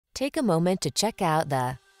Take a moment to check out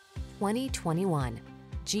the 2021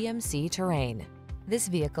 GMC Terrain. This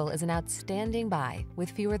vehicle is an outstanding buy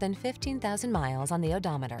with fewer than 15,000 miles on the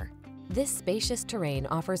odometer. This spacious Terrain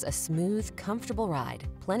offers a smooth, comfortable ride,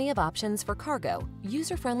 plenty of options for cargo,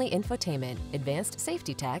 user-friendly infotainment, advanced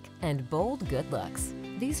safety tech, and bold good looks.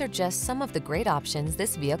 These are just some of the great options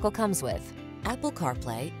this vehicle comes with: Apple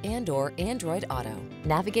CarPlay and/or Android Auto,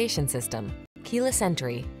 navigation system, keyless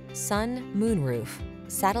entry, sun, moonroof,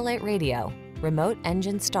 satellite radio, remote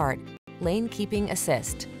engine start, lane keeping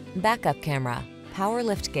assist, backup camera, power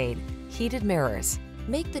liftgate, heated mirrors.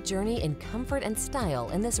 Make the journey in comfort and style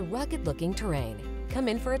in this rugged-looking Terrain. Come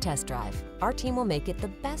in for a test drive. Our team will make it the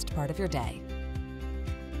best part of your day.